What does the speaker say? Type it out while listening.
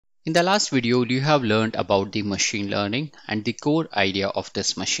In the last video, you have learned about the machine learning and the core idea of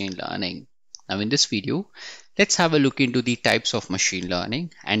this machine learning. Now in this video, let's have a look into the types of machine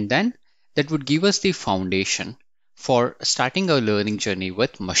learning, and then that would give us the foundation for starting our learning journey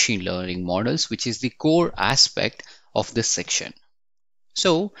with machine learning models, which is the core aspect of this section.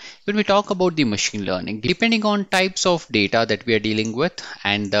 So when we talk about the machine learning, depending on types of data that we are dealing with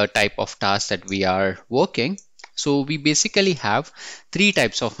and the type of task that we are working, so we basically have three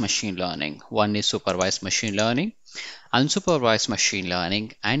types of machine learning. One is supervised machine learning, unsupervised machine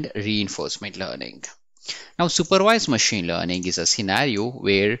learning, and reinforcement learning. Now, supervised machine learning is a scenario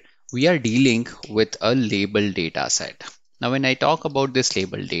where we are dealing with a labeled data set. Now, when I talk about this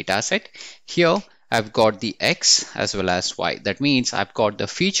labeled data set, here I've got the X as well as Y. That means I've got the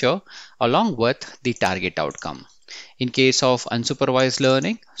feature along with the target outcome. In case of unsupervised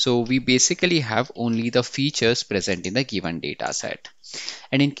learning, so we basically have only the features present in the given data set.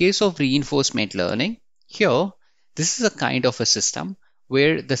 And in case of reinforcement learning, here, this is a kind of a system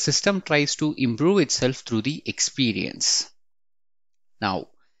where the system tries to improve itself through the experience. Now,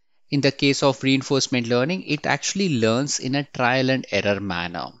 in the case of reinforcement learning, it actually learns in a trial and error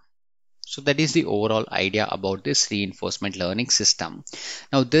manner. So that is the overall idea about this reinforcement learning system.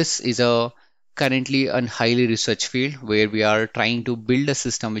 Now, this is currently a highly research field where we are trying to build a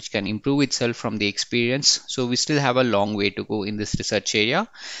system which can improve itself from the experience. So we still have a long way to go in this research area,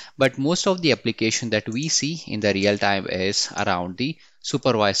 but most of the application that we see in the real time is around the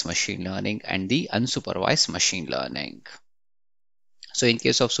supervised machine learning and the unsupervised machine learning. So in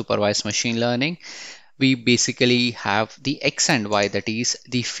case of supervised machine learning, we basically have the X and Y, that is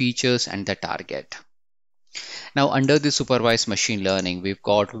the features and the target. Now under the supervised machine learning, we've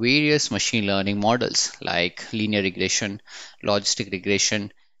got various machine learning models like linear regression, logistic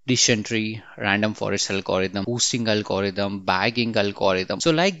regression, decision tree, random forest algorithm, boosting algorithm, bagging algorithm.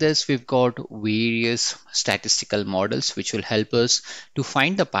 So like this, we've got various statistical models which will help us to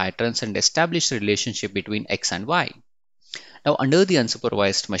find the patterns and establish the relationship between X and Y. Now under the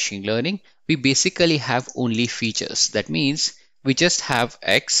unsupervised machine learning, we basically have only features. That means we just have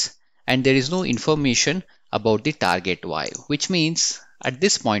X and there is no information about the target Y, which means at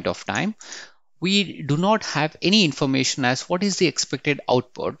this point of time, we do not have any information as what is the expected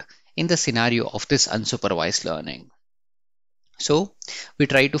output in the scenario of this unsupervised learning. So we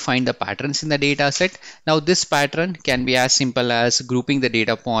try to find the patterns in the data set. Now this pattern can be as simple as grouping the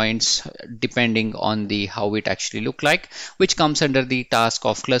data points depending on the how it actually look like, which comes under the task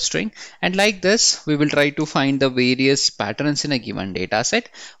of clustering. And like this, we will try to find the various patterns in a given data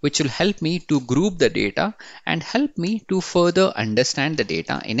set, which will help me to group the data and help me to further understand the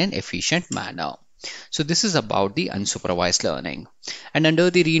data in an efficient manner. So this is about the unsupervised learning. And under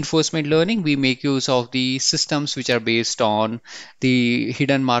the reinforcement learning, we make use of the systems which are based on the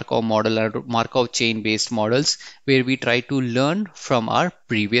hidden Markov model or Markov chain based models, where we try to learn from our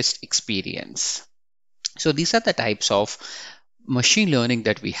previous experience. So these are the types of machine learning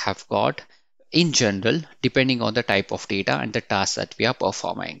that we have got in general, depending on the type of data and the task that we are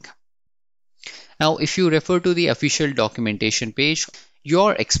performing. Now, if you refer to the official documentation page,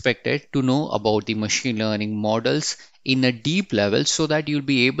 you're expected to know about the machine learning models in a deep level so that you'll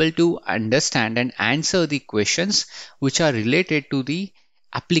be able to understand and answer the questions which are related to the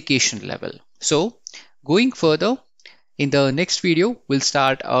application level. So going further, in the next video, we'll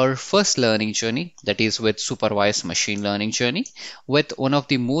start our first learning journey, that is with supervised machine learning journey, with one of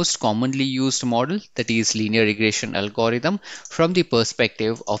the most commonly used model, that is linear regression algorithm, from the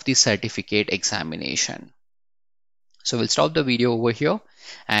perspective of the certificate examination. So we'll stop the video over here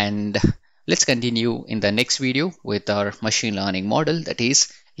and let's continue in the next video with our machine learning model, that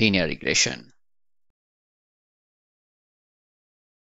is linear regression.